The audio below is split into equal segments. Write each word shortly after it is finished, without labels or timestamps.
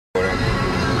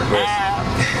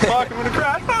fuck, I'm gonna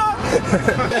crash.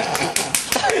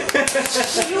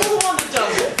 You're the one that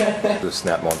does it. The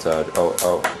snap montage.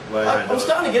 Oh. I'm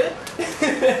starting to get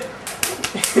it.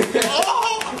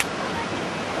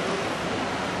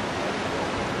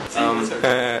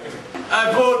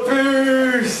 I bought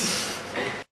booze.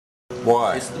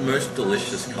 Why? It's the most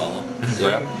delicious colour.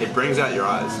 Yeah. It brings out your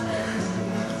eyes.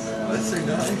 That's so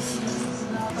nice.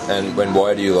 And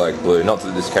why do you like blue? Not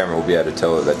that this camera will be able to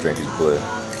tell that that drink is blue.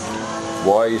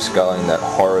 Why are you sculling that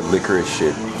horrid licorice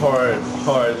shit? Horrid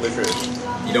licorice.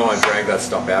 You don't want to drag that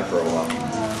stuff out for a while.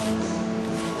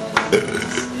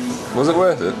 Was it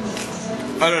worth it?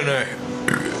 I don't know.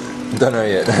 Don't know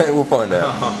yet. We'll find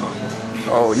out.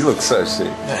 Oh, you look so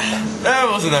sick. That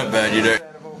wasn't that bad, you know.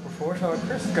 Before, so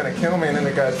Chris is gonna kill me, and then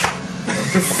it goes.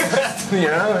 You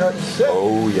know, like, shit.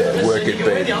 Oh yeah, work it,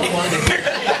 baby.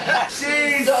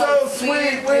 She's so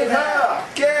sweet with her.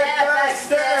 Get back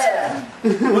there.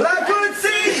 Well, I couldn't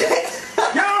see it.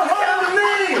 You're holding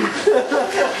me.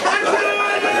 I'm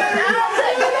doing it.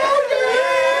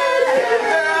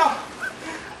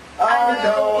 I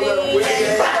know that we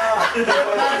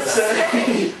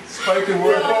ain't spoken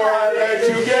word before I let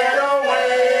you get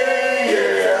away.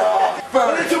 Yeah.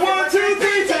 But it's a 1, 2,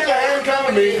 3, take a hand, come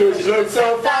with me, 'cause you look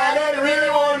so fine and I really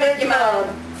wanna make you mine.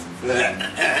 You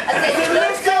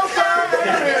look so fine and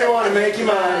I really wanna make you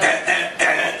mine.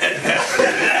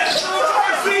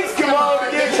 Please come on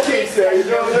and get your kicks there. You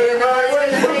don't live right when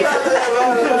you put out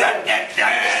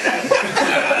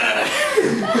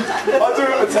I'll do it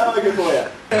Metallica for you.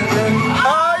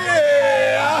 Oh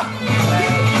yeah!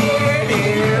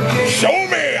 Show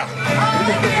me!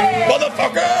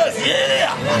 Motherfuckers!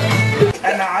 Yeah!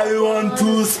 And I want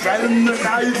to spend the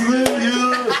night with you.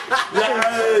 Yeah.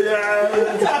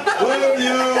 With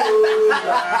you.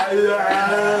 Yeah.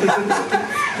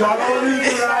 Not only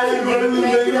tonight, but we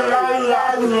make it right.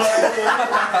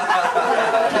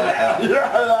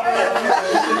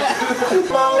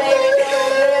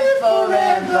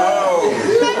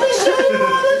 Let me show you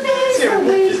all the things you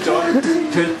need.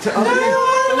 The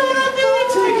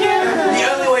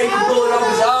only way you can pull it off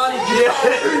is Arnie to get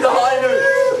through the high notes.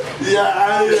 Yeah.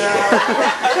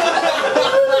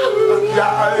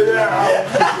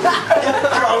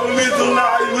 Only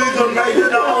tonight we can make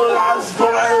it all last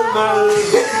forever.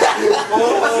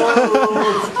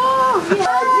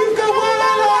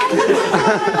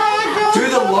 Do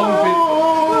the long bit.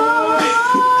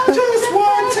 Just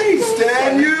one taste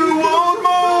and you want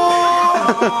more.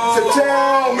 So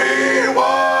tell me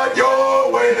what you're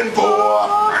waiting for.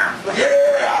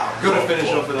 Yeah. Gotta finish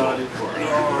off with Arnie.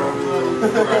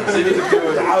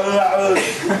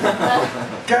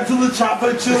 Get to the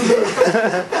chopper, children.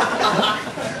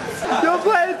 You're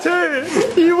playing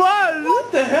too! You won!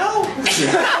 What the hell?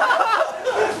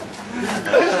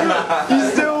 You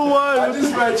still won! I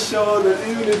just made sure that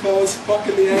even if I was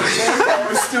fucking the accent, I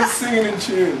was still singing in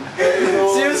tune.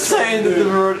 So you're saying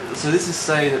that so this is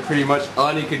saying that pretty much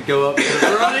Arnie could go up to the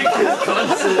Veronica's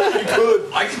concert. He could.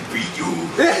 I can beat you.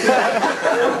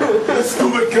 The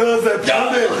stupid girls that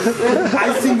done it.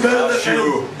 I sing better than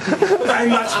you. I'm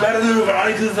much better than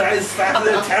Veronica's. I started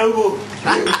they're terrible.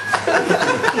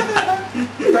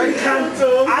 They can't.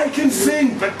 I can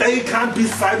sing, but they can't be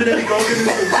cybernetic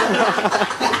organisms.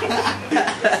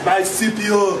 My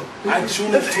CPU, I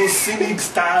tune it to singing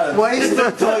style. Why are you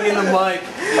still talking in the mic?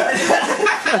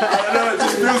 I don't know, it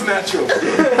just feels natural.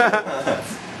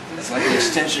 It's like an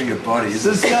extension of your body.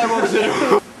 This guy wants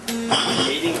to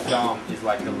Eating gum is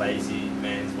like the lazy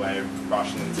man's way of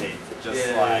brushing the teeth. Just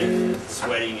like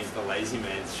sweating is the lazy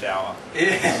man's shower.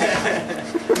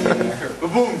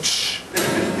 Boom.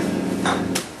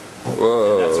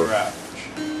 Whoa. That's a wrap.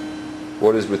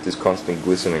 What is with this constant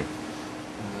glistening?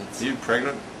 Are you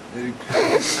pregnant? And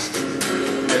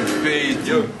B,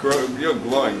 you're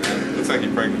glowing, man. Looks like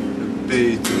you're pregnant.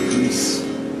 B, grease.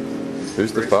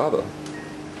 Who's the father?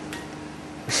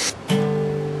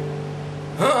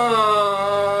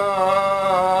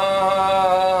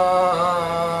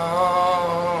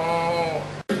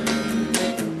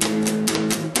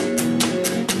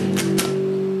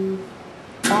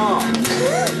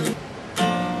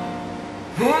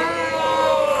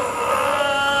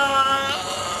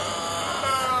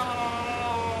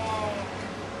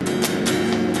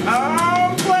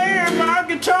 I'm playing my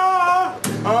guitar.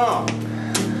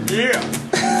 Yeah.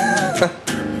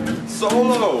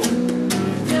 Solo!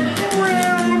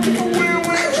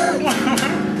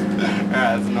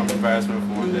 That's enough embarrassment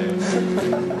for one day.